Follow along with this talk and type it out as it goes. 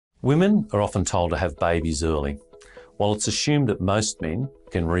Women are often told to have babies early, while it's assumed that most men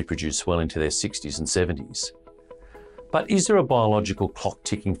can reproduce well into their 60s and 70s. But is there a biological clock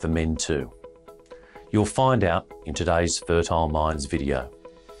ticking for men too? You'll find out in today's Fertile Minds video.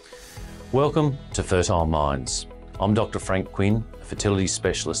 Welcome to Fertile Minds. I'm Dr. Frank Quinn, a fertility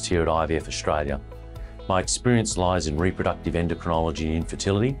specialist here at IVFAustralia. My experience lies in reproductive endocrinology and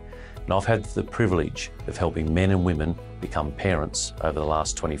infertility, and I've had the privilege of helping men and women become parents over the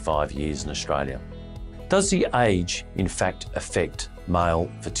last 25 years in Australia. Does the age, in fact, affect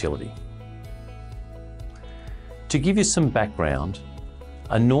male fertility? To give you some background,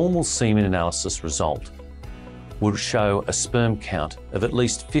 a normal semen analysis result would show a sperm count of at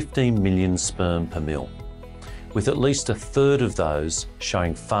least 15 million sperm per mil, with at least a third of those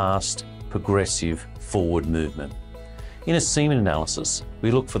showing fast, progressive forward movement. In a semen analysis,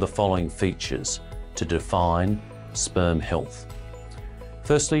 we look for the following features to define sperm health.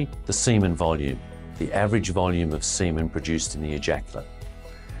 Firstly, the semen volume, the average volume of semen produced in the ejaculate.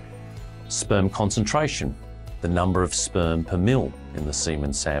 Sperm concentration, the number of sperm per mil in the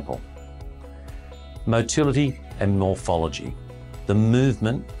semen sample. Motility and morphology, the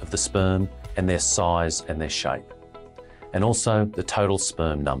movement of the sperm and their size and their shape. And also the total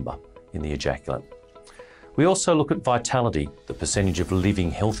sperm number in the ejaculate. We also look at vitality, the percentage of living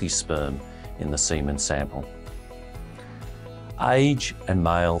healthy sperm in the semen sample. Age and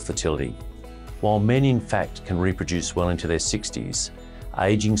male fertility. While men in fact can reproduce well into their 60s,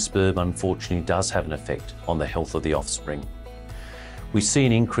 aging sperm unfortunately does have an effect on the health of the offspring. We see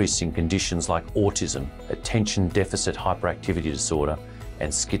an increase in conditions like autism, attention deficit hyperactivity disorder,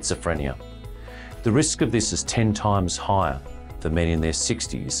 and schizophrenia. The risk of this is 10 times higher for men in their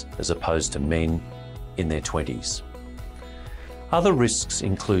 60s as opposed to men in their 20s. Other risks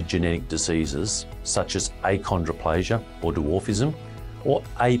include genetic diseases such as achondroplasia or dwarfism, or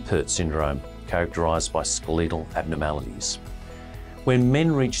Apert syndrome, characterised by skeletal abnormalities. When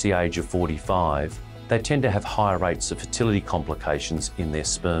men reach the age of 45, they tend to have higher rates of fertility complications in their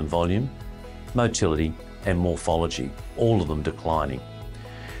sperm volume, motility and morphology, all of them declining.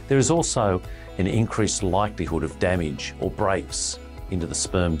 There is also an increased likelihood of damage or breaks into the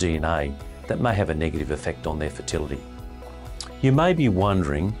sperm DNA that may have a negative effect on their fertility. You may be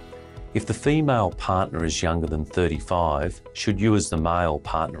wondering, if the female partner is younger than 35, should you as the male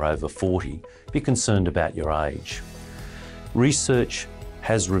partner over 40 be concerned about your age? Research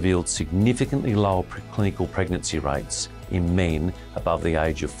has revealed significantly lower clinical pregnancy rates in men above the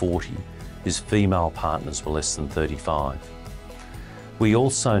age of 40 whose female partners were less than 35. We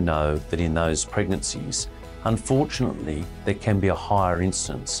also know that in those pregnancies, unfortunately, there can be a higher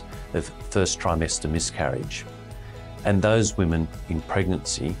incidence of first trimester miscarriage. And those women in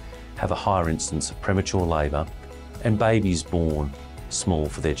pregnancy have a higher incidence of premature labour and babies born small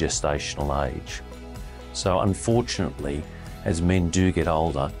for their gestational age. So unfortunately, as men do get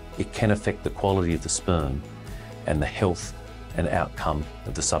older, it can affect the quality of the sperm and the health and outcome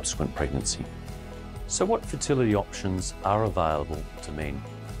of the subsequent pregnancy. So what fertility options are available to men?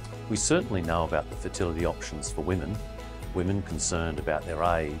 We certainly know about the fertility options for women. Women concerned about their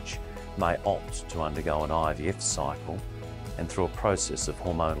age may opt to undergo an IVF cycle and through a process of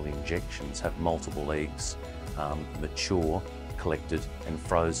hormonal injections have multiple eggs mature, collected and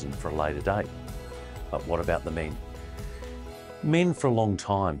frozen for a later date. But what about the men? Men for a long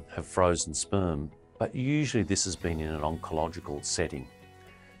time have frozen sperm, but usually this has been in an oncological setting.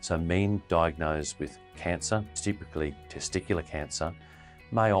 So men diagnosed with cancer, typically testicular cancer,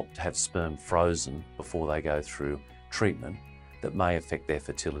 may opt to have sperm frozen before they go through treatment that may affect their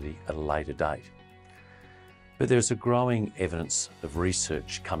fertility at a later date. But there's a growing evidence of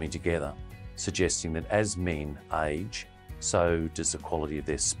research coming together suggesting that as men age, so does the quality of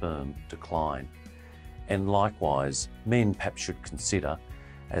their sperm decline. And likewise, men perhaps should consider,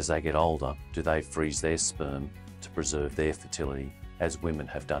 as they get older, do they freeze their sperm to preserve their fertility as women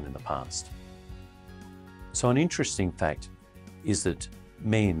have done in the past. So an interesting fact is that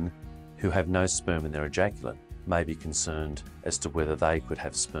men who have no sperm in their ejaculate may be concerned as to whether they could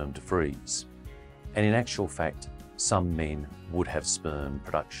have sperm to freeze. And in actual fact, some men would have sperm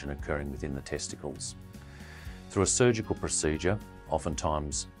production occurring within the testicles. Through a surgical procedure,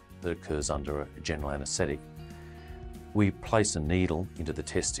 oftentimes that occurs under a general anaesthetic, we place a needle into the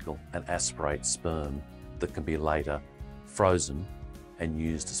testicle and aspirate sperm that can be later frozen and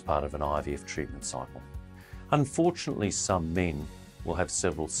used as part of an IVF treatment cycle. Unfortunately, some men will have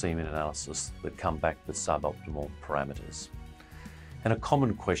several semen analyses that come back with suboptimal parameters. And a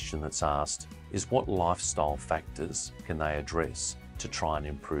common question that's asked is what lifestyle factors can they address to try and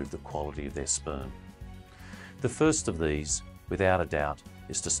improve the quality of their sperm? The first of these, without a doubt,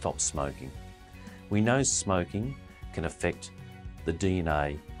 is to stop smoking. We know smoking can affect the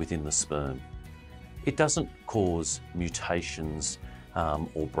DNA within the sperm. It doesn't cause mutations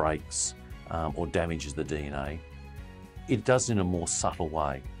or breaks or damages the DNA. It does in a more subtle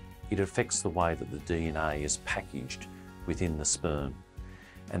way. It affects the way that the DNA is packaged within the sperm,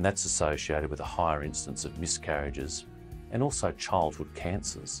 and that's associated with a higher incidence of miscarriages and also childhood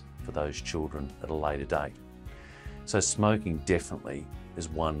cancers for those children at a later date. So smoking definitely is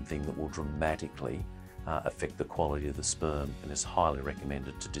one thing that will dramatically affect the quality of the sperm and is highly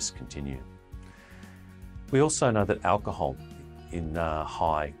recommended to discontinue. We also know that alcohol in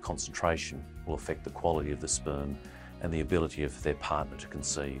high concentration will affect the quality of the sperm and the ability of their partner to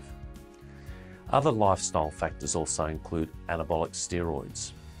conceive. Other lifestyle factors also include anabolic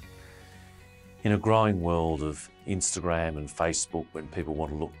steroids. In a growing world of Instagram and Facebook, when people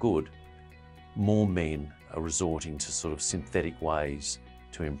want to look good, more men are resorting to sort of synthetic ways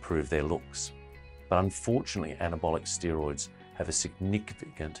to improve their looks. But unfortunately, anabolic steroids have a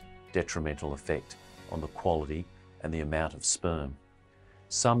significant detrimental effect on the quality and the amount of sperm.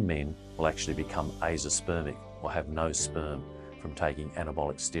 Some men will actually become azoospermic or have no sperm from taking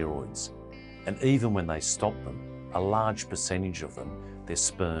anabolic steroids. And even when they stop them, a large percentage of them, their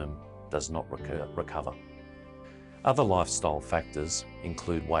sperm does not recover. Other lifestyle factors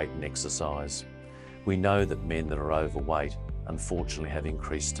include weight and exercise. We know that men that are overweight unfortunately have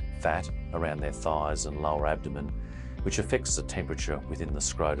increased fat around their thighs and lower abdomen, which affects the temperature within the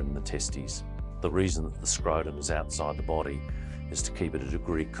scrotum and the testes. The reason that the scrotum is outside the body is to keep it a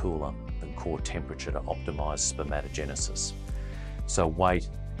degree cooler than core temperature to optimise spermatogenesis. So weight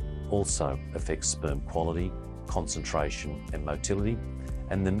also affects sperm quality, concentration and motility,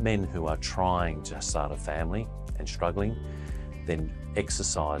 and the men who are trying to start a family and struggling, then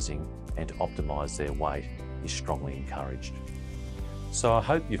exercising and to optimise their weight is strongly encouraged. So I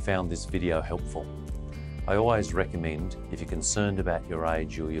hope you found this video helpful. I always recommend, if you're concerned about your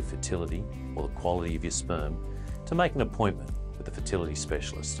age or your fertility or the quality of your sperm, to make an appointment with a fertility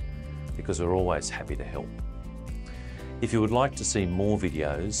specialist, because we're always happy to help. If you would like to see more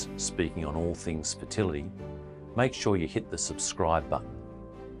videos speaking on all things fertility, make sure you hit the subscribe button.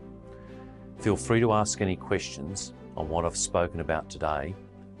 Feel free to ask any questions on what I've spoken about today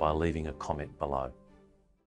by leaving a comment below.